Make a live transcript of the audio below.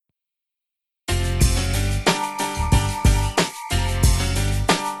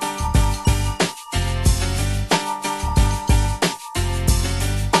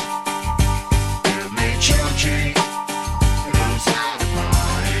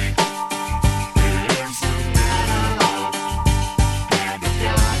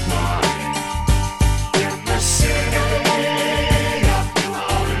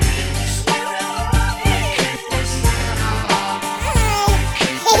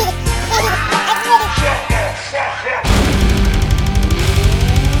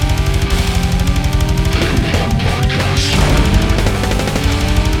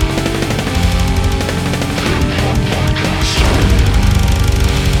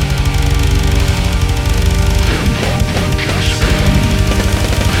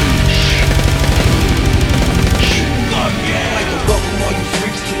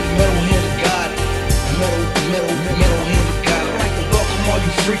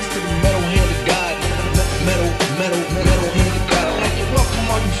freaks to the metal hand of God. Metal hand of God. I'd like to welcome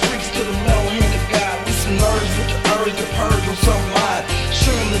all you freaks to the metal hand of God. We some nerds with the urge to purge on some line. Show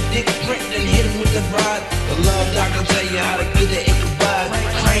them the dick print and hit them with the rod. The love doctor tell you how to get the Ichabod.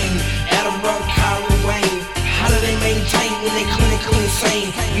 Crane, Adderall, Kyra Wayne. How do they maintain when they clinically insane?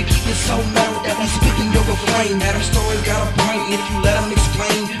 We keep it so metal that we speaking yoga flame. Adam Story's got a point if you let him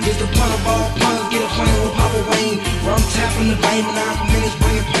explain. It's the pun of all puns, get a plane with Papa Wayne. Rum tapping the vein, and 9 minutes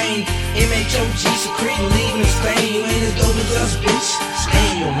bringing pain. MHOG secreting, leaving a stain. You ain't as dope as us, bitch. Stay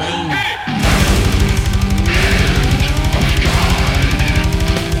in your lane.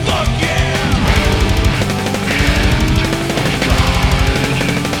 Fuck yeah!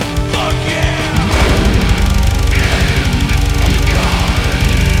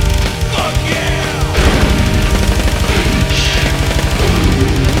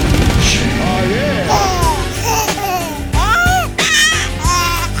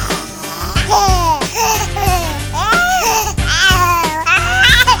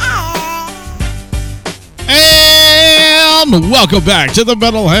 Welcome back to the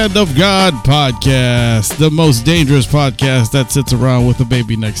Metal Hand of God podcast, the most dangerous podcast that sits around with a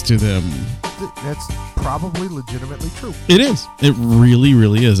baby next to them. That's probably legitimately true. It is. It really,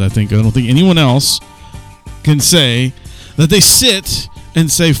 really is. I don't think anyone else can say that they sit and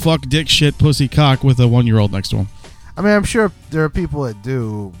say fuck, dick, shit, pussy, cock with a 1-year-old next to them. I mean, I'm sure there are people that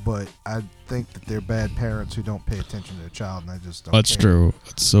do, but I think that they're bad parents who don't pay attention to their child, and I just don't That's care. true.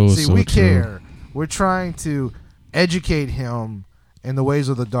 That's so we true. care. We're trying to educate him in the ways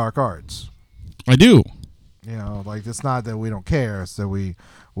of the dark arts. I do. You know, like, it's not that we don't care, it's that we're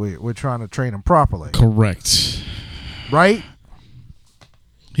trying to train him properly. Correct. Right?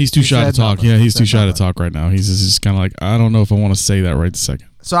 He's too shy to talk. Nothing. Yeah, he's too shy to talk right now. He's just kind of like, I don't know if I want to say that right this second.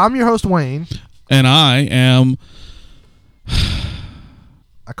 So I'm your host, Wayne. And I am...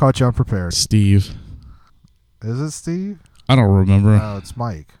 I caught you unprepared. Steve. Is it Steve? I don't remember. No, it's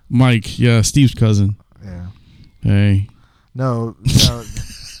Mike. Mike, yeah, Steve's cousin. Yeah. Hey. No.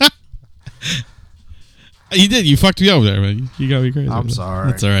 You did. You fucked me over there, man. You got me crazy. I'm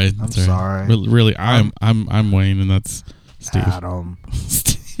sorry. That's all right. I'm sorry. Really, I'm Wayne, and that's Steve. Adam.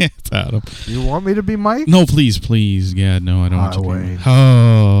 It's Adam. You want me to be Mike? No, please. Yeah, no, I don't want you to Wayne. be.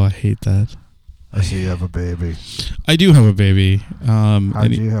 Oh, I hate that. I see you have a baby. I do have a baby. How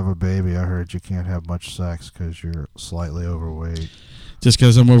do you have a baby? I heard you can't have much sex because you're slightly overweight. Just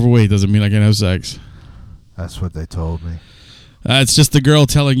because I'm overweight doesn't mean I can have sex. That's what they told me. It's just the girl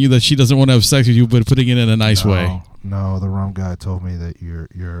telling you that she doesn't want to have sex with you, but putting it in a nice way. No, the rum guy told me that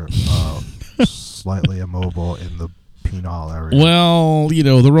you're slightly immobile in the penile area. Well,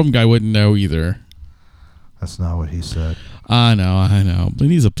 the rum guy wouldn't know either. That's not what he said. I know, but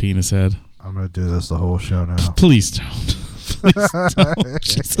he's a penis head. I'm going to do this the whole show now. Please don't. Please don't.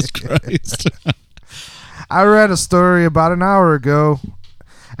 Jesus Christ. I read a story about an hour ago.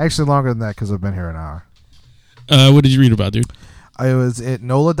 Actually, longer than that because I've been here an hour. What did you read about, dude? It was at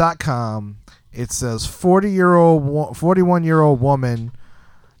NOLA.com. It says 41-year-old woman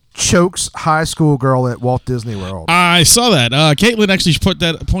chokes high school girl at Walt Disney World. I saw that. Caitlin actually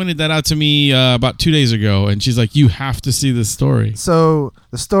pointed that out to me about 2 days ago, and she's like, "You have to see this story." So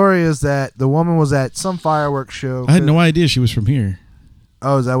the story is that the woman was at some fireworks show. I had no idea she was from here.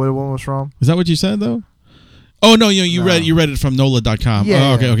 Oh, is that where the woman was from? Is that what you said though? Oh no, you read it from NOLA.com.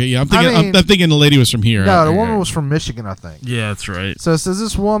 Yeah. Oh, okay, yeah. I'm thinking the lady was from here. No, the woman was from Michigan, I think. Yeah, that's right. So it says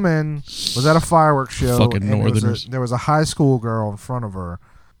this woman was at a fireworks show. Fucking Northerners. There was a high school girl in front of her,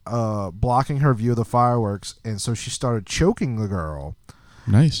 blocking her view of the fireworks, and so she started choking the girl.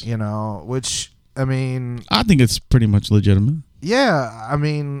 Nice. Which, I mean, I think it's pretty much legitimate. Yeah, I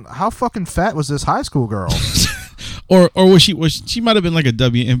mean, how fucking fat was this high school girl? Or was she might have been like a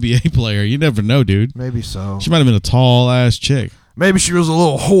WNBA player. You never know, dude. Maybe so. She might have been a tall ass chick. Maybe she was a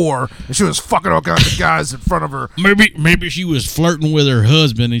little whore and she was fucking all kinds of guys in front of her. Maybe she was flirting with her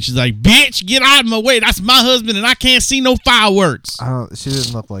husband and she's like, "Bitch, get out of my way. That's my husband and I can't see no fireworks." She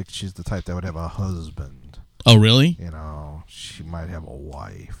didn't look like she's the type that would have a husband. Oh, really? She might have a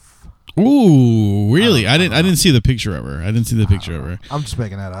wife. Ooh, really? I didn't see the picture of her. I'm just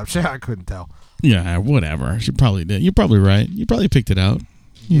making that up. I couldn't tell. Yeah, whatever. She probably did. You're probably right. You probably picked it out.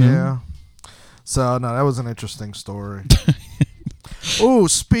 You know? So, no, that was an interesting story. Ooh,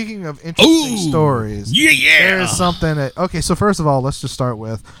 speaking of interesting stories. Yeah. There's something that... Okay, so first of all, let's just start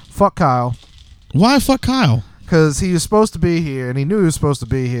with... Fuck Kyle. Why fuck Kyle? Because he was supposed to be here, and he knew he was supposed to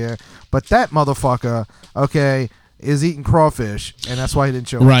be here, but that motherfucker, is eating crawfish, and that's why he didn't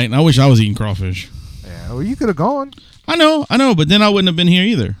show up. Right, and I wish I was eating crawfish. Yeah, well, you could have gone. I know, but then I wouldn't have been here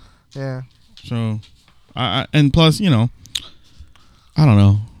either. Yeah. So, and plus, I don't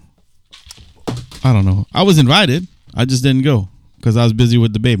know. I don't know. I was invited. I just didn't go because I was busy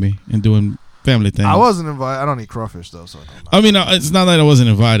with the baby and doing family things. I wasn't invited. I don't eat crawfish though, so I don't know. I mean, it's not that I wasn't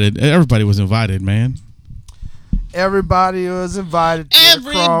invited. Everybody was invited, man. Everybody was invited to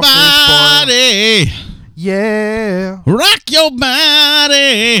the crawfish party. Everybody, Yeah. rock your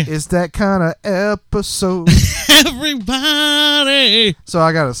body. It's that kind of episode. Everybody. So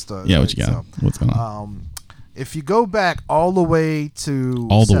I got to start. Yeah, what you got? So, What's going on? if you go back all the way to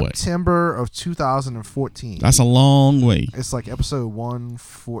September of 2014. That's a long way. It's like episode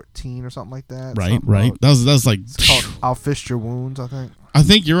 114 or something like that. Right, something right. About, That was like. it's called I'll Fist Your Wounds, I think. I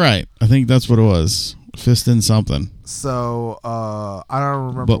think you're right. I think that's what it was. Fisting something. So I don't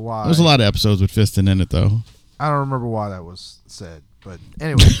remember But why. there's a lot of episodes with fisting in it, though. I don't remember why that was said. But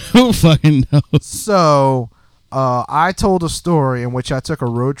anyway. Who fucking knows? So I told a story in which I took a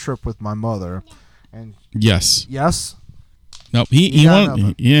road trip with my mother. And Yes. yes? Nope. You He got wanted.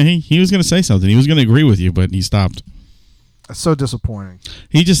 nothing. Yeah, he was gonna say something. He was gonna agree with you, but he stopped. It's so disappointing.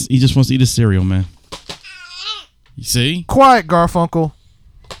 He just wants to eat his cereal, man. You see? Quiet, Garfunkel.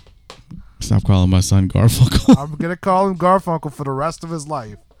 Stop calling my son Garfunkel. I'm going to call him Garfunkel for the rest of his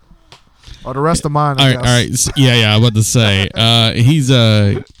life. Or the rest of mine, all I right, guess. all right. Yeah. I'm about to say. He's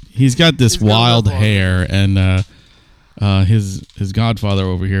got this He's got wild red hair, and his godfather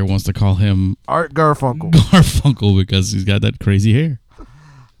over here wants to call him Art Garfunkel. Garfunkel because he's got that crazy hair.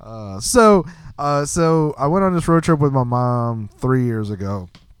 So I went on this road trip with my mom 3 years ago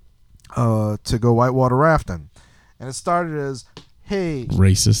to go whitewater rafting. And it started as, hey,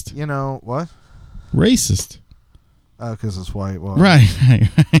 Racist. you know, what? Racist. Because it's whitewater. Right.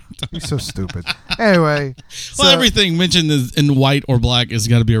 You're so stupid. Anyway. Well, everything mentioned is in white or black has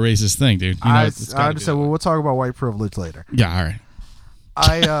got to be a racist thing, dude. You know, I it's gotta be understand. that Well, way. we'll talk about white privilege later. Yeah, all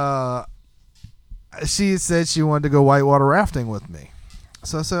right. She said she wanted to go whitewater rafting with me.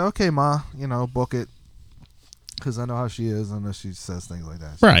 So I said, okay, Ma, book it. Because I know how she is. I know she says things like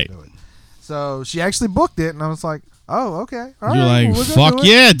that. She Right. can do it. So she actually booked it, and I was like, oh, okay. All You're right, like, well, we're gonna fuck do it.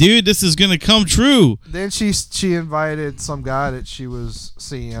 yeah, dude, this is gonna come true. Then she invited some guy that she was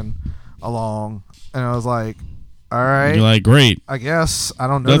seeing along, and I was like, all right. You're like, great. I guess I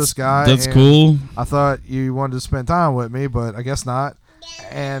don't know this guy. That's and cool. I thought you wanted to spend time with me, but I guess not.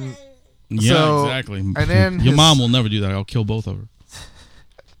 And Yeah, so, exactly. And then your mom will never do that. I'll kill both of her.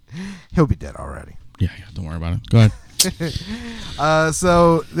 he'll be dead already. Yeah, don't worry about it. Go ahead.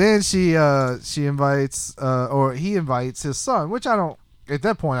 So then she invites or he invites his son, which I don't. At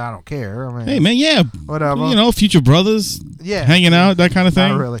that point, I don't care. I mean, Hey, man, yeah. whatever. Future brothers Yeah, hanging out, that kind of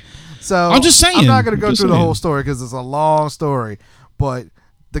thing. Not really. So I'm just saying. I'm not going to go Just through the saying. whole story because it's a long story. But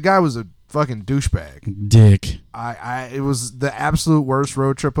the guy was a fucking douchebag. Dick. It was the absolute worst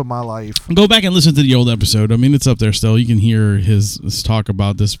road trip of my life. Go back and listen to the old episode. I mean, it's up there still. You can hear his talk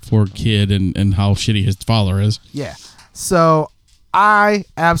about this poor kid and how shitty his father is. Yeah. So I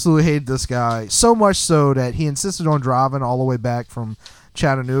absolutely hated this guy, so much so that he insisted on driving all the way back from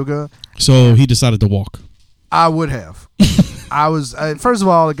Chattanooga. So he decided to walk. I would have. I was first of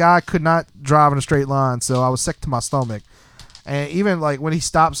all, the guy could not drive in a straight line, so I was sick to my stomach. And even like when he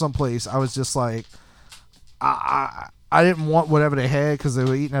stopped someplace, I was just like, I didn't want whatever they had because they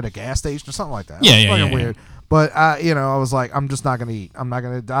were eating at a gas station or something like that. Yeah, It was yeah, fucking yeah, weird. But I was like, I'm just not gonna eat. I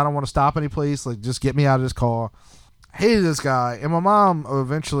don't want to stop any place. Like, just get me out of this car. Hated this guy, and my mom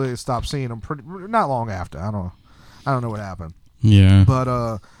eventually stopped seeing him. Not long after. I don't know what happened. Yeah. But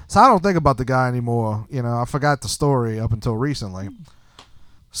so I don't think about the guy anymore. I forgot the story up until recently.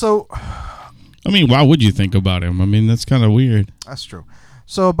 So, I mean, why would you think about him? I mean, that's kind of weird. that's true.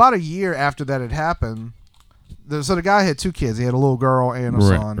 So about a year after that had happened, so the guy had two kids. He had a little girl and a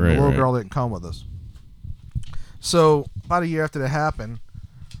Right, son. right, the little right. girl didn't come with us. So about a year after that happened,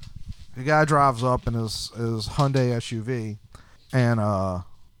 the guy drives up in his Hyundai SUV, and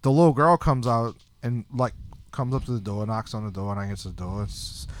the little girl comes out and comes up to the door, knocks on the door, and I answer the door.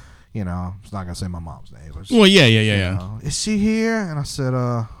 It's it's not gonna say my mom's name. It's, Well, yeah. Is she here? And I said,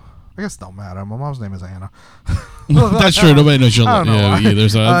 I guess it don't matter. My mom's name is Anna. That's true. Nobody knows your I don't know why. either.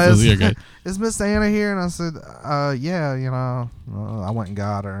 So that's you're good. Is Miss Anna here? And I said, yeah. I went and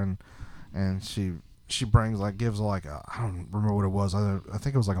got her, and she brings gives her I don't remember what it was. I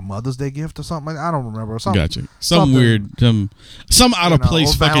think it was a Mother's Day gift or something. I don't remember. Gotcha. Some something, weird, some out of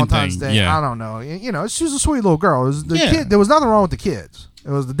place or fucking Valentine's thing. Day. Yeah. I don't know. She was a sweet little girl. It was the Yeah. kid. There was nothing wrong with the kids. It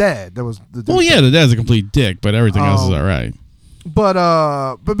was the dad that was the. Well, yeah, the dad's a complete dick, but everything else is all right.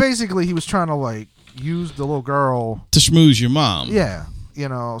 But basically, he was trying to use the little girl To schmooze your mom. Yeah,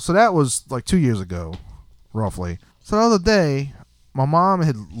 so that was 2 years ago, roughly. So the other day, my mom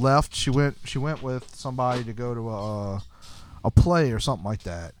had left. She went with somebody to go to a play or something like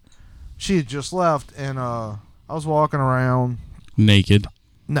that. she had just left, and I was walking around naked.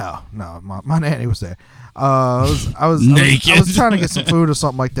 No, my nanny was there. I was naked. I was trying to get some food or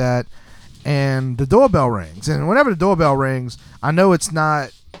something like that, and the doorbell rings. And whenever the doorbell rings, I know it's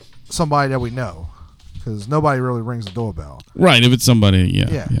not somebody that we know, because nobody really rings the doorbell. Right, if it's somebody,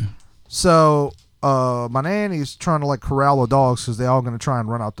 yeah. So my nanny's trying to like corral the dogs because they're all going to try and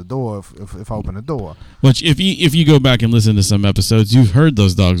run out the door if I open the door. Which, if you go back and listen to some episodes, you've heard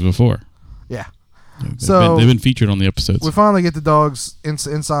those dogs before. Yeah. They've been featured on the episodes. We finally get the dogs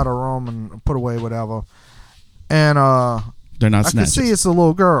inside our room and put away whatever, and they're not I snatches. can see it's a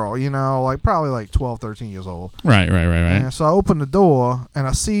little girl, like probably like 12, 13 years old. Right. And so I open the door and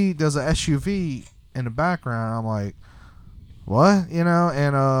I see there's an SUV in the background. I'm like, what?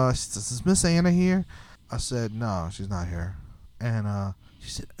 And she says, is Miss Anna here? I said, no, she's not here. And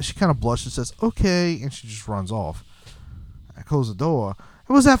she kind of blushed and says, okay, and she just runs off. I close the door.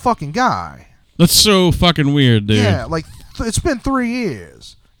 It was that fucking guy. That's so fucking weird, dude. Yeah, like it's been 3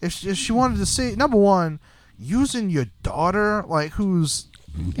 years. If she wanted to see, number one, using your daughter, like who's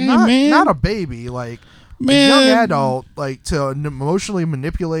not a baby, like a young adult, like to emotionally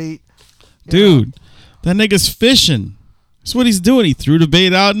manipulate. Dude, that nigga's fishing. That's what he's doing. He threw the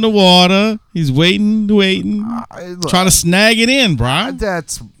bait out in the water. He's waiting, trying to snag it in, bro.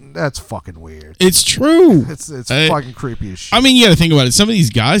 That's fucking weird. It's true. It's fucking creepy as shit. I mean, you got to think about it. Some of these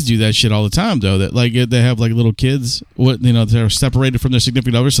guys do that shit all the time, though. That like they have like little kids, they're separated from their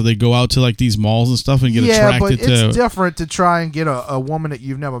significant other, so they go out to like these malls and stuff and get attracted to. Yeah, but it's different to try and get a woman that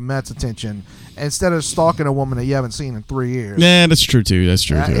you've never met's attention instead of stalking a woman that you haven't seen in 3 years. Yeah, that's true too.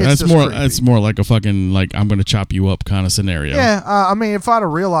 That's more like a fucking like I'm gonna chop you up kind of scenario. Yeah, I mean, if I'd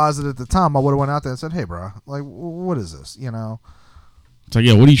have realized it at the time, I would have went out there and said, "Hey, bro, like, what is this?" It's like,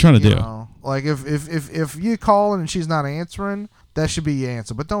 yeah, what are you trying to do? Like if you're calling and she's not answering, that should be your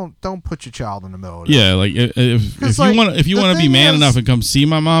answer. But don't put your child in the middle of it. Yeah, like if you want to be man enough and come see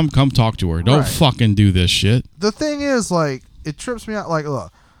my mom, come talk to her. Don't fucking do this shit. The thing is, like, it trips me out. Like,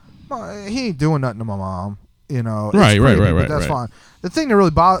 look, he ain't doing nothing to my mom. Right. That's fine. The thing that really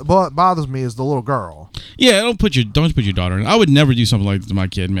bothers me is the little girl. Yeah, don't put your daughter in. I would never do something like this to my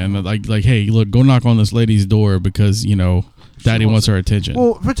kid, man. Like, hey, look, go knock on this lady's door because Daddy wants her attention.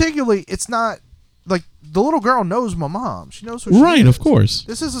 Well, particularly, it's not like the little girl knows my mom. She knows who she is. Right, of course.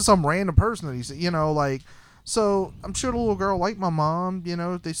 This isn't some random person that he's, like. So I'm sure the little girl liked my mom.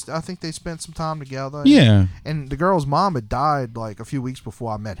 I think they spent some time together. Yeah. And the girl's mom had died like a few weeks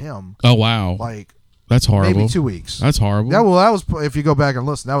before I met him. Oh wow. Like that's horrible. Maybe 2 weeks. That's horrible. That was if you go back and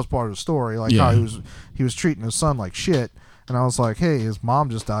listen, that was part of the story. Like how he was treating his son like shit. And I was like, hey, his mom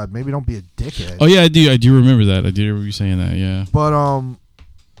just died. Maybe don't be a dickhead. Oh, yeah, I do remember that. I do remember you saying that, yeah. But,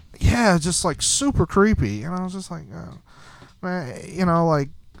 yeah, just, like, super creepy. And I was just like, man, like,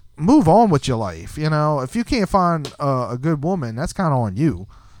 move on with your life. If you can't find a good woman, that's kind of on you.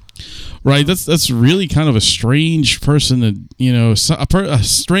 Right, that's really kind of a strange person to, a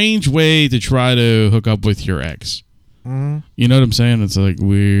strange way to try to hook up with your ex. Mm-hmm. You know what I'm saying? It's like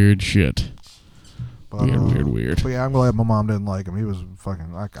weird shit. But, Weird. But yeah, I'm glad my mom didn't like him. He was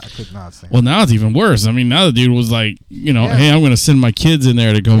fucking. I could not stand. Well, now it's even worse. I mean, now the dude was like, hey, I'm going to send my kids in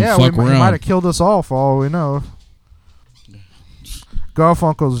there to go fuck around. He might have killed us all for all we know.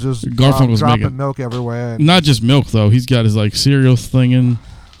 Garfunkel's just dropping milk everywhere. Not just milk though. He's got his like cereal thing in.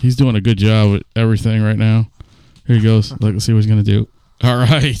 He's doing a good job with everything right now. Here he goes. Let's see what he's going to do. All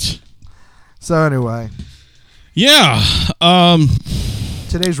right. So anyway. Yeah.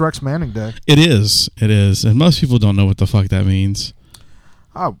 Today's Rex Manning Day. It is, and most people don't know what the fuck that means.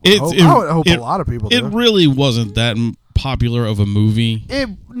 I would hope a lot of people do. It really wasn't that popular of a movie. It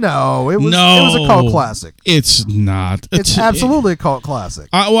was a cult classic. It's not. It's absolutely a cult classic.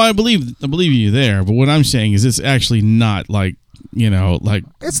 I believe you there, but what I'm saying is it's actually not like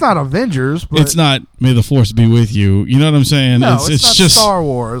it's not Avengers. But it's not May the Force be with you. You know what I'm saying? No, it's not just Star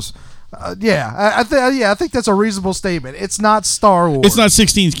Wars. I think that's a reasonable statement. It's not Star Wars. It's not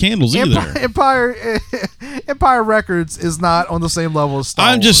 16 Candles either. Empire Records is not on the same level as Star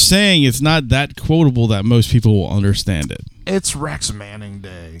Wars. I'm just saying it's not that quotable that most people will understand it. It's Rex Manning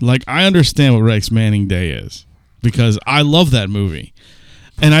Day. Like, I understand what Rex Manning Day is because I love that movie.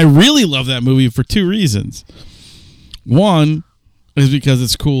 And I really love that movie for two reasons. One is because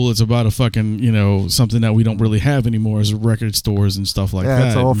it's cool. It's about a fucking, something that we don't really have anymore as record stores and stuff like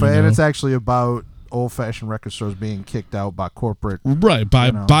that. And it's actually about old-fashioned record stores being kicked out by corporate. Right,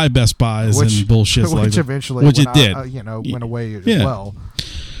 by Best Buys and bullshit like that. Which eventually went away as well.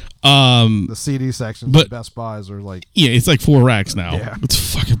 The CD sections of Best Buys are like... Yeah, it's like 4 racks now. Yeah.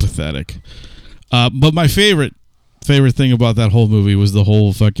 It's fucking pathetic. But my favorite favorite thing about that whole movie was the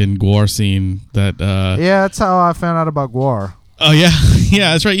whole fucking Gwar scene. That yeah, that's how I found out about Gwar. Oh yeah,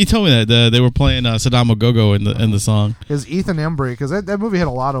 yeah, that's right. You told me that they were playing Saddam Go in the song. Because Ethan Embry, because that movie had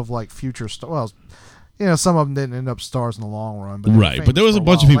a lot of like future well, you know, some of them didn't end up stars in the long run, but right. But there was a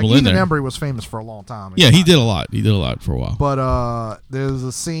bunch of people like in there. Ethan Embry was famous for a long time. Yeah, he did a lot. He did a lot for a while. But there's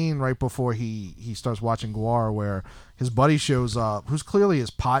a scene right before he starts watching Gwar where his buddy shows up, who's clearly his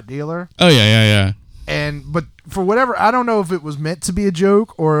pot dealer. Oh yeah. But for whatever, I don't know if it was meant to be a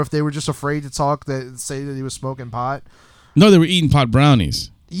joke or if they were just afraid to say that he was smoking pot. No, they were eating pot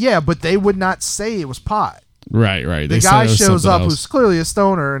brownies. Yeah, but they would not say it was pot. Right. The guy shows up who's clearly a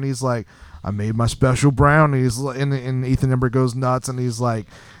stoner, and he's like, I made my special brownies, and Ethan Embry goes nuts, and he's like,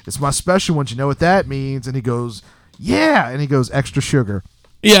 it's my special ones. You know what that means? And he goes, yeah, and he goes, extra sugar.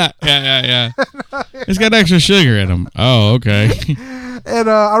 Yeah. It's got extra sugar in them. Oh, okay. And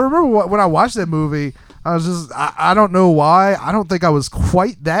I remember when I watched that movie, I was just, I don't know why. I don't think I was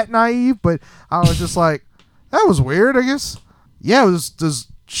quite that naive, but I was just like, that was weird, I guess. Yeah, does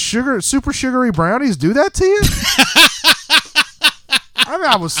super sugary brownies do that to you? I mean,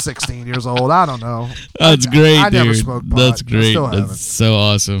 I was 16 years old. I don't know. That's great, I dude. never smoked pot. That's great. Still That's haven't. so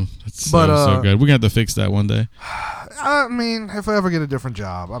awesome. That's so good. We're gonna have to fix that one day. I mean, if I ever get a different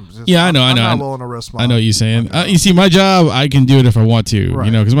job, I'm just I know. I'm not willing to risk my. I know what you're saying. You see, my job, I can do it if I want to. Right.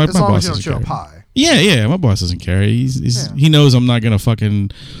 You know, because my as long boss as you don't doesn't show up care. high. Yeah. My boss doesn't care. He knows I'm not gonna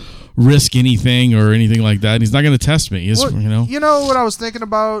fucking risk anything or anything like that. He's not gonna test me. You know what I was thinking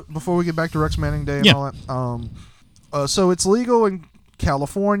about before we get back to Rex Manning Day and all that. So it's legal in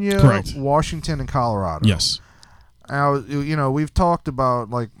California, correct, Washington, and Colorado. Yes. Now, you know, we've talked about,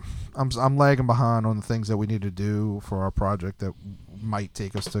 like, I'm lagging behind on the things that we need to do for our project that might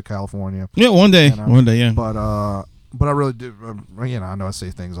take us to California. Yeah, one day, yeah. But I really do. You know, I know I say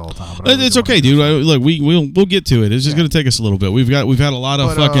things all the time, but it's okay, dude. Look, we'll get to it. It's just gonna take us a little bit. We've had a lot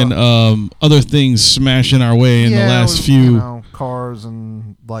of fucking other things smashing our way in the last few, you know, cars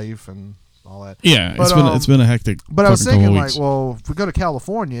and life and all that. Yeah, but, it's been a hectic. But I was thinking, like, weeks. well, if we go to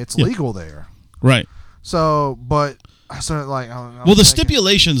California, it's legal there, right? So, but like, the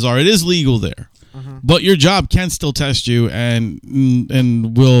stipulations are it is legal there, but your job can still test you, and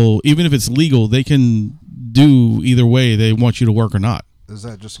will, even if it's legal, they can do either way they want you to work or not. Is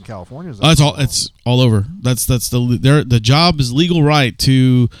that just in California? It's all over. That's the job's legal right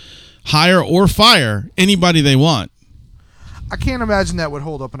to hire or fire anybody they want. I can't imagine that would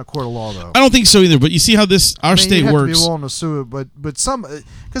hold up in a court of law, though. I don't think so either. But you see how our state you'd have works. To be willing to sue it, but some,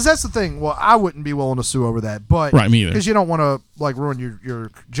 because that's the thing. Well, I wouldn't be willing to sue over that, but right, me either. Because you don't want to like ruin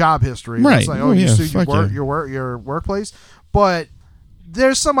your job history. Right? It's like, you sued your workplace, but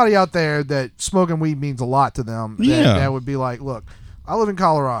there's somebody out there that smoking weed means a lot to them. That would be like, look, I live in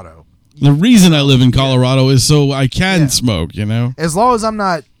Colorado. The reason I live in Colorado is so I can smoke. You know, as long as I'm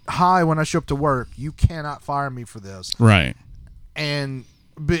not high when I show up to work, you cannot fire me for this. Right. And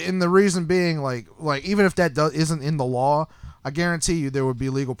the reason being, like even if that isn't in the law, I guarantee you there would be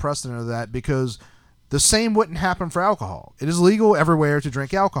legal precedent of that, because the same wouldn't happen for alcohol. It is legal everywhere to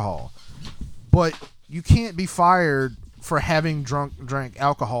drink alcohol, but you can't be fired for having drank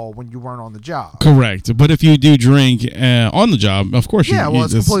alcohol when you weren't on the job. Correct. But if you do drink on the job, of course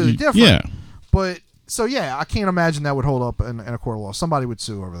it's completely different. Yeah. But so I can't imagine that would hold up in a court of law. Somebody would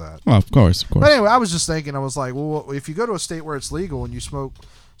sue over that. Well, of course. But anyway, I was just thinking, I was like, well, if you go to a state where it's legal and you smoke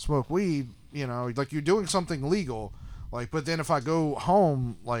weed, you know, like you're doing something legal, like, but then if I go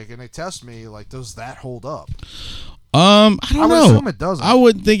home, like, and they test me, like, does that hold up? I don't know. I would assume it doesn't. I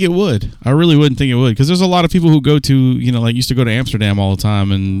wouldn't think it would. I really wouldn't think it would, because there's a lot of people who go to, you know, like used to go to Amsterdam all the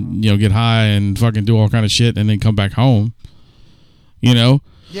time and, you know, get high and fucking do all kind of shit and then come back home, you know?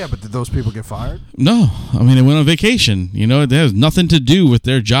 Yeah, but did those people get fired? No. I mean, they went on vacation. You know, it has nothing to do with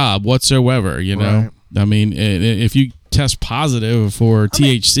their job whatsoever, you know? Right. I mean, if you test positive for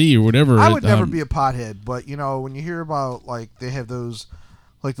THC or whatever. I would never be a pothead, but, you know, when you hear about, like, they have those,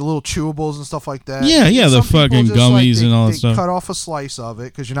 like, the little chewables and stuff like that. Yeah, the fucking gummies and all that stuff. They cut off a slice of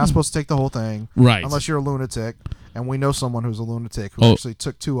it, because you're not supposed to take the whole thing. Right. Unless you're a lunatic. And we know someone who's a lunatic who actually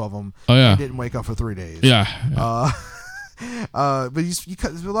took 2 of them. Oh, yeah. And didn't wake up for 3 days. Yeah. But you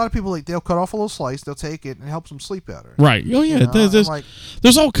cut, a lot of people, like, they'll cut off a little slice, they'll take it, and it helps them sleep better. Right. Oh yeah. You know?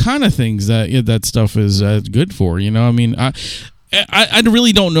 There's all kind of things that stuff is good for. You know. I mean, I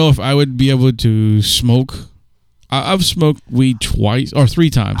really don't know if I would be able to smoke. I've smoked weed twice or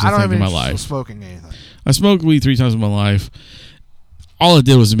 3 times. I think in my life. Smoking anything. I smoked weed 3 times in my life. All it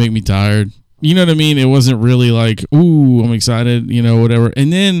did was to make me tired. You know what I mean? It wasn't really like, ooh, I'm excited, you know, whatever.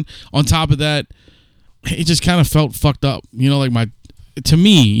 And then on top of that, it just kind of felt fucked up. You know, like to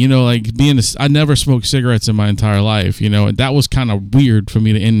me, you know, like I never smoked cigarettes in my entire life, you know, and that was kind of weird for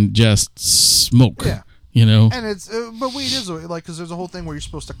me to ingest smoke. Yeah. You know, and it's but weed is like because there's a whole thing where you're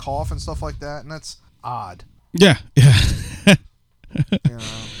supposed to cough and stuff like that, and that's odd. Yeah. You know,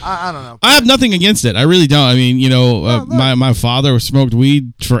 I don't know. I have nothing against it. I really don't. I mean, you know, my father smoked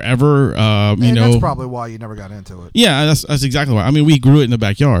weed forever. You know, that's probably why you never got into it. Yeah, that's exactly why. I mean, we grew it in the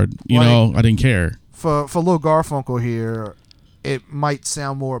backyard. You know, I didn't care. For Lil Garfunkel here, it might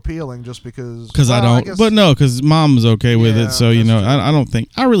sound more appealing just because. Because I don't. But no, because Mom's okay with it. So you know,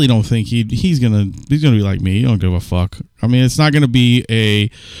 I really don't think he's gonna be like me. He don't give a fuck. I mean, it's not gonna be a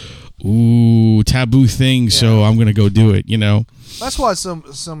taboo thing. So I'm gonna go do it. You know. That's why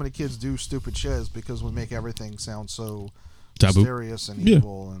so many kids do stupid shit, is because we make everything sound so taboo, mysterious and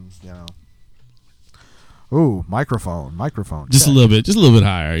evil, and you know. Ooh, microphone. Just a little bit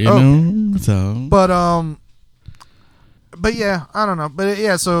higher, you know. So, but yeah, I don't know, but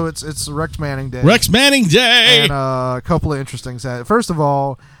yeah. So it's Rex Manning Day. Rex Manning Day, and a couple of interesting things. First of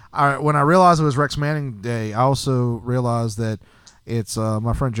all, when I realized it was Rex Manning Day, I also realized that it's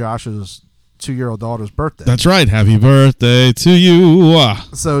my friend Josh's 2-year-old daughter's birthday. That's right. Happy birthday to you.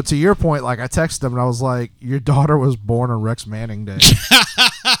 So to your point, like I texted him and I was like, your daughter was born on Rex Manning Day.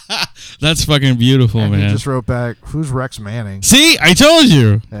 That's fucking beautiful, and man. He just wrote back, who's Rex Manning? See, I told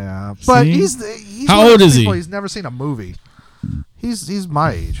you. Yeah. But he's how old is he? He's never seen a movie. He's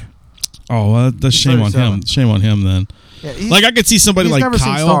my age. Oh, well, that's shame on him. Shame on him then. Yeah, like I could see somebody like Kyle. He's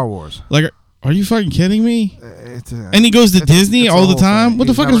never seen Star Wars. Like, are you fucking kidding me? And he goes to Disney all the time? What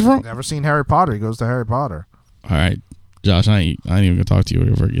the fuck is wrong? Never seen Harry Potter. He goes to Harry Potter. All right, Josh, I ain't even gonna talk to you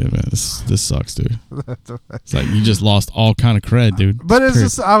ever again, man. This sucks, dude. It's like you just lost all kind of cred, dude. But it's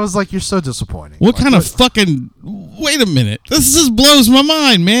just, I was like, you're so disappointing. What kind of fucking? Wait a minute, this just blows my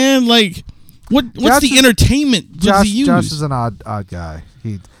mind, man. Like, what's the entertainment? Josh is an odd guy.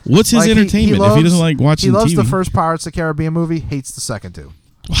 What's his entertainment if he doesn't like watching? He loves TV? the first Pirates of the Caribbean movie. Hates the second two.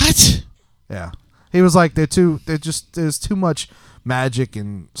 What? Yeah, he was like, there's too much magic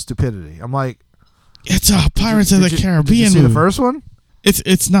and stupidity. I'm like, it's a Pirates of the Caribbean. Did you see movie. the first one?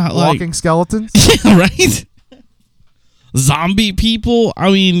 It's not walking like walking skeletons. Yeah, right. Zombie people. I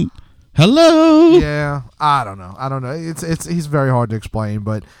mean, hello. Yeah, I don't know. He's very hard to explain,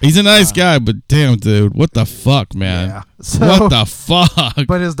 but he's a nice guy. But damn, dude, what the fuck, man? Yeah. So, what the fuck?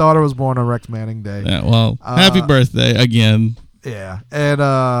 But his daughter was born on Rex Manning Day. Yeah, well, happy birthday again. Yeah, and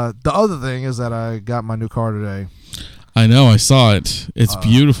the other thing is that I got my new car today. I know, I saw it. It's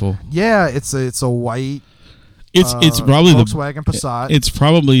beautiful. Yeah, it's a white. It's probably Volkswagen Passat. It's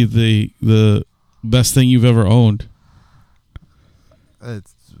probably the best thing you've ever owned.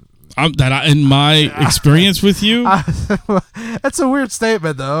 In my experience with you, that's a weird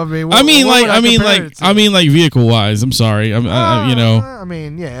statement, though. I mean, like vehicle wise. I'm sorry. You know. I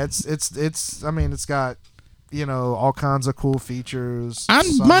mean, yeah, it's got, you know, all kinds of cool features.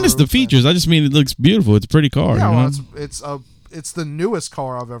 Minus the features. I just mean it looks beautiful. It's a pretty car. Yeah, you know? It's the newest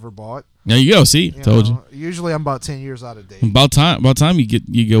car I've ever bought. There you go. See, told you. Usually I'm about 10 years out of date. About time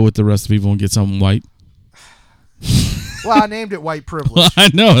you go with the rest of the people and get something white. Well, I named it White Privilege. Well, I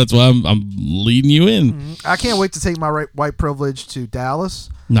know. That's why I'm leading you in. Mm-hmm. I can't wait to take my White Privilege to Dallas.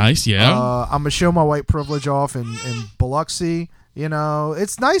 Nice, yeah. I'm gonna show my White Privilege off in Biloxi. You know,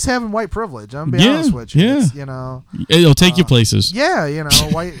 it's nice having white privilege. I'm gonna be honest with you. Yeah. You know, it'll take you places. Yeah, you know,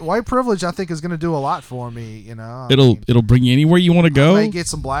 white privilege I think is gonna do a lot for me. You know, it'll bring you anywhere you want to go. I might get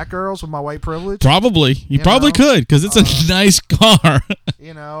some black girls with my white privilege. Probably, you probably could because it's a nice car.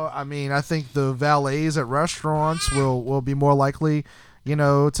 You know, I mean, I think the valets at restaurants will be more likely, you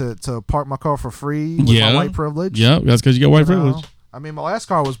know, to park my car for free with my white privilege. Yeah, that's because you got white privilege. I mean, my last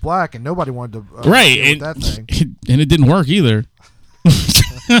car was black and nobody wanted to deal with that thing. And it didn't work either. God,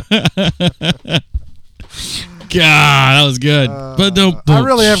 that was good. But don't. I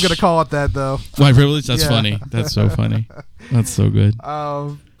really am gonna call it that though. White privilege. That's funny. That's so funny. That's so good.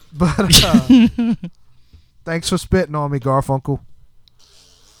 Thanks for spitting on me, Garfunkel.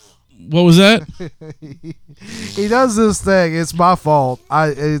 What was that? He does this thing. It's my fault.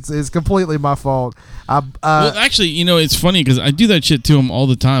 It's completely my fault. Well, actually, you know, it's funny because I do that shit to him all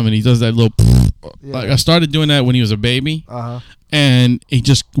the time, and he does that little. Yeah. Like I started doing that when he was a baby, and he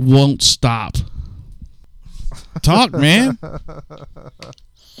just won't stop. Talk, man.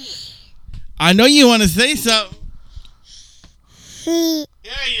 I know you want to say something. There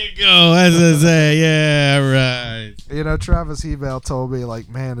you go. As I say, yeah, right. You know, Travis Hebel told me, like,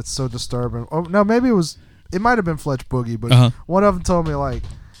 man, it's so disturbing. Oh no, maybe it might have been Fletch Boogie, but one of them told me, like,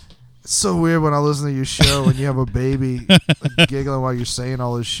 it's so weird when I listen to your show and you have a baby like, giggling while you're saying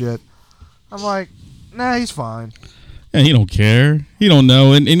all this shit. I'm like, nah, he's fine. And he don't care. He don't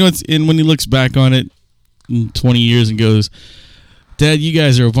know. And when he looks back on it in 20 years and goes, Dad, you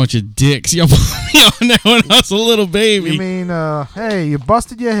guys are a bunch of dicks. Y'all put me on that when I was a little baby. You mean, hey, you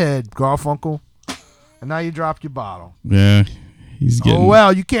busted your head, Garfunkel, and now you dropped your bottle. Yeah, he's getting... Oh,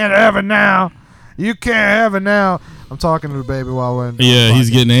 well, you can't have it now. You can't have it now. I'm talking to the baby while we're in the Yeah,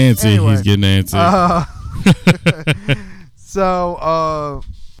 he's getting antsy. Anyway, he's getting antsy.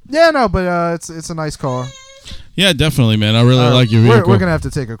 It's a nice car. Yeah, definitely, man. I really like your vehicle. We're going to have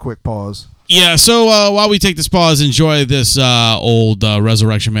to take a quick pause. Yeah, so while we take this pause, enjoy this old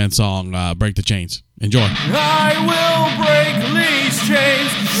Resurrection Man song, Break the Chains. Enjoy. I will break these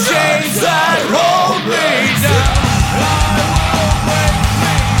chains, chains that hold me down. I will break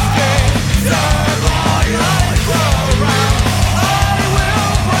these chains, turn my life around. I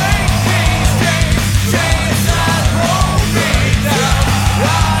will break these chains, chains that hold me down.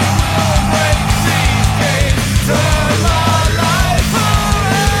 I will break these chains, turn my life around.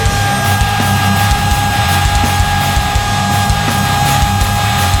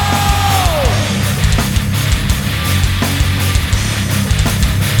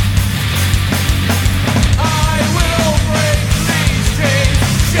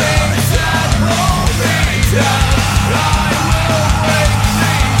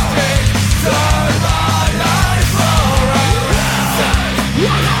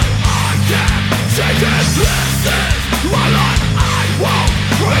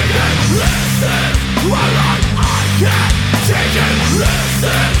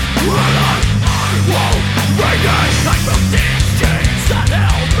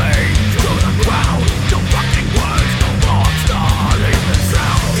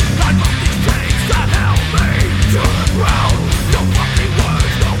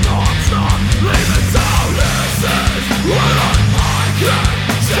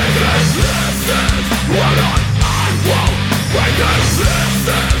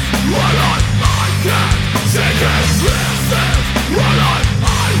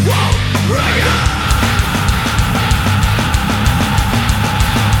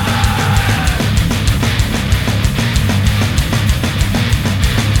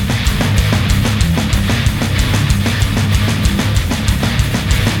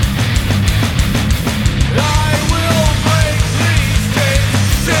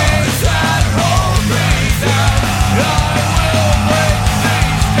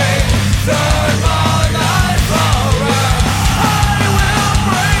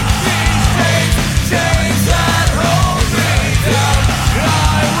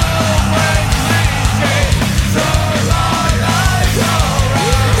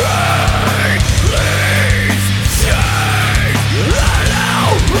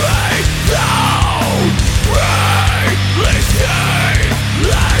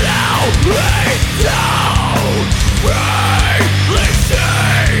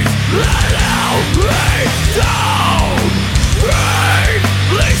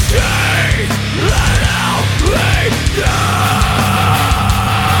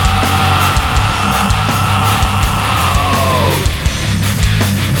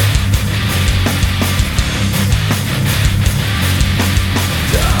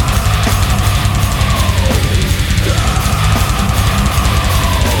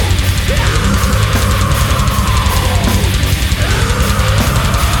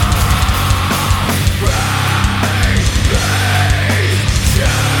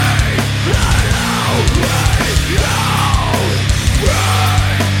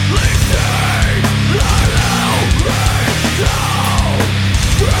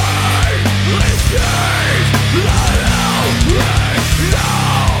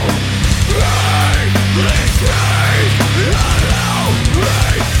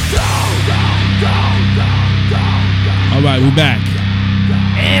 All right, we're back.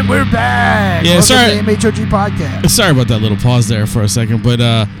 And we're back. Yeah, Welcome sorry. to the MHOG podcast. Sorry about that little pause there for a second, but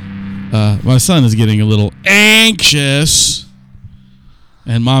my son is getting a little anxious,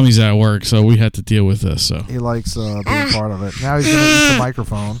 and mommy's at work, so we had to deal with this. So He likes being part of it. Now he's going to eat the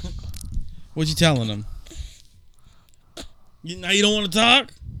microphone. what you telling him? Now you don't want to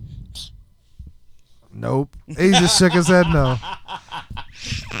talk? Nope. He just shook his head no.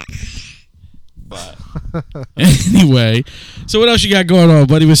 But anyway, so what else you got going on,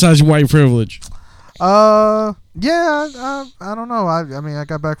 buddy, besides your white privilege? Yeah, I don't know. I mean, I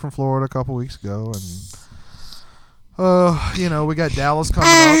got back from Florida a couple weeks ago, and we got Dallas coming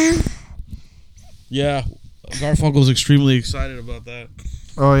up. Yeah, Garfunkel's extremely excited about that.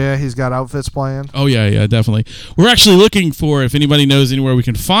 Oh yeah, he's got outfits planned. Oh yeah, definitely. We're actually looking for, if anybody knows anywhere we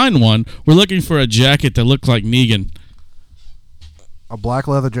can find one, we're looking for a jacket that looks like Negan. A black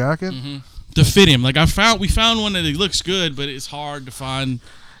leather jacket. Mm-hmm. to fit him. Like we found one that it looks good, but it's hard to find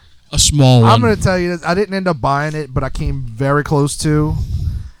a small one. I'm gonna tell you this. I didn't end up buying it, but I came very close to.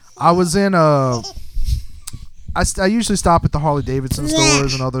 I was in I usually stop at the Harley Davidson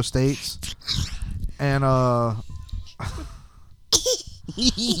stores in other states, and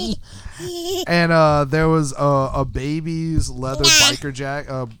there was a baby's leather biker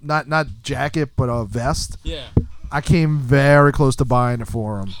jacket, not jacket, but a vest. Yeah. I came very close to buying it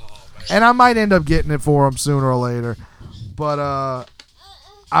for him, and I might end up getting it for him sooner or later, but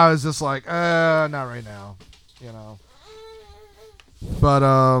I was just like, not right now, you know. But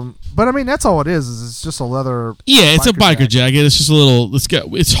I mean, that's all it is it's just a leather. Yeah, it's a biker jacket. It's just a little.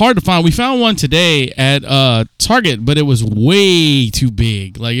 It's hard to find. We found one today at Target, but it was way too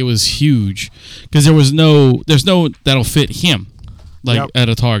big. Like it was huge because there's no that'll fit him, like at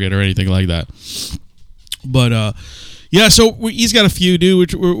a Target or anything like that. But yeah, so he's got a few, dude.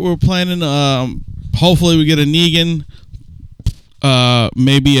 Which we're planning. Hopefully, we get a Negan.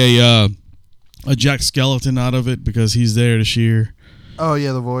 Maybe a Jack Skeleton out of it because he's there this year. Oh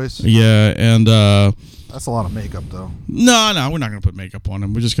yeah, the voice. Yeah, and that's a lot of makeup though. No, we're not gonna put makeup on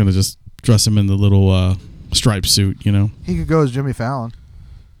him. We're just gonna dress him in the little striped suit, you know. He could go as Jimmy Fallon.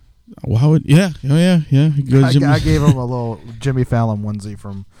 Well, yeah. He goes I gave him a little Jimmy Fallon onesie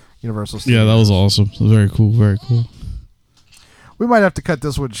from Universal Studios. Yeah, that was awesome. So very cool, very cool. We might have to cut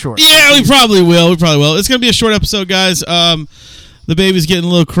this one short. Yeah, we probably will. It's gonna be a short episode, guys. The baby's getting a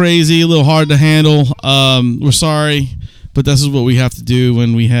little crazy, a little hard to handle. We're sorry, but this is what we have to do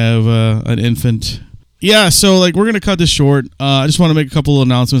when we have an infant. Yeah, so like we're gonna cut this short. I just want to make a couple of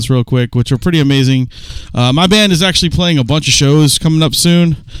announcements real quick, which are pretty amazing. My band is actually playing a bunch of shows coming up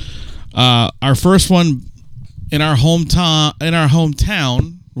soon. Our first one in our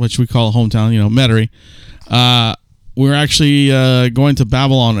hometown, which we call hometown, you know, Metairie. We're actually going to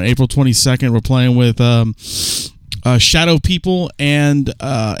Babylon on April 22nd. We're playing with Shadow People, and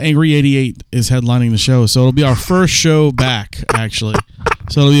Angry 88 is headlining the show. So it'll be our first show back, actually.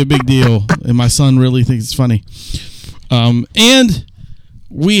 So it'll be a big deal, and my son really thinks it's funny. And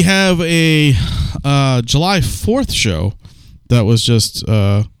we have a July 4th show that was just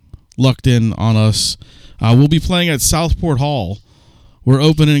lucked in on us. We'll be playing at Southport Hall. We're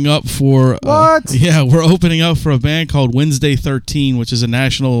opening up for what? We're opening up for a band called Wednesday 13, which is a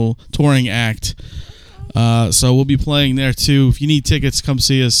national touring act. So we'll be playing there too. If you need tickets, come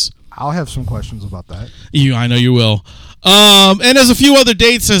see us. I'll have some questions about that. I know you will. And there's a few other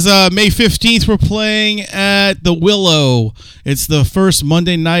dates. As May 15th, we're playing at the Willow. It's the first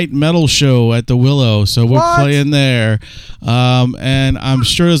Monday night metal show at the Willow, so we're playing there. And I'm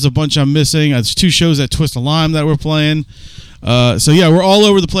sure there's a bunch I'm missing. It's 2 shows at Twist of Lime that we're playing. So yeah, we're all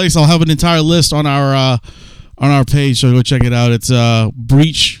over the place. I'll have an entire list on our page, so go check it out. It's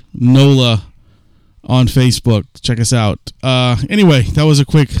Breach NOLA on Facebook. Check us out. Anyway, that was a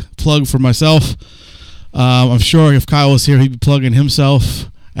quick plug for myself. I'm sure if Kyle was here, he'd be plugging himself.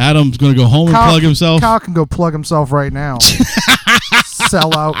 Adam's going to go home and plug himself. Kyle can go plug himself right now.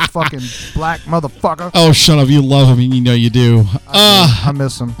 Sell out fucking black motherfucker. Oh, shut up. You love him, and you know you do. I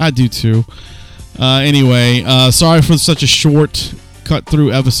miss him. I do too. Anyway, sorry for such a short cut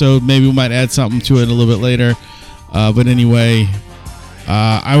through episode. Maybe we might add something to it a little bit later. But anyway,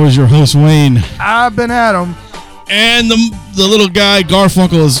 I was your host, Wayne. I've been Adam. And the little guy,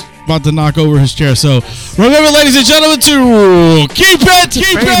 Garfunkel, is about to knock over his chair. So remember, ladies and gentlemen, to keep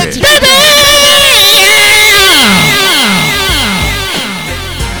it, baby!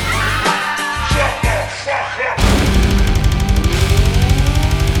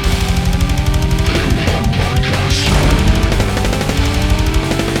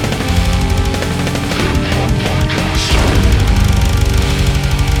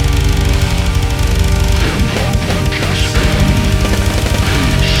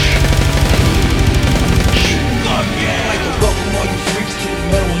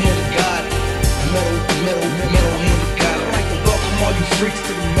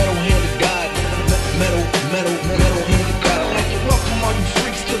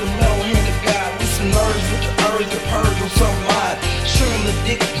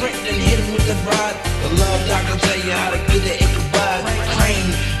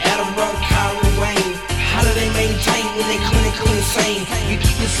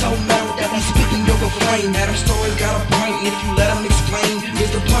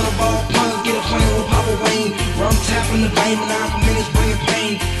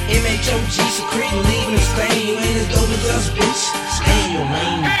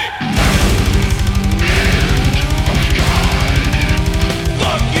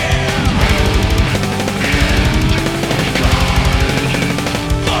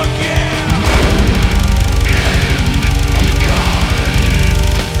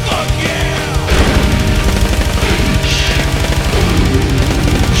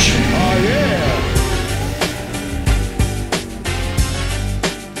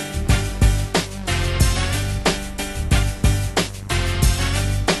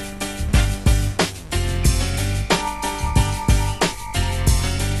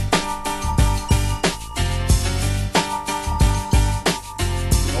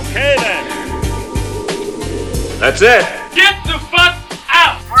 That's it. Get the fuck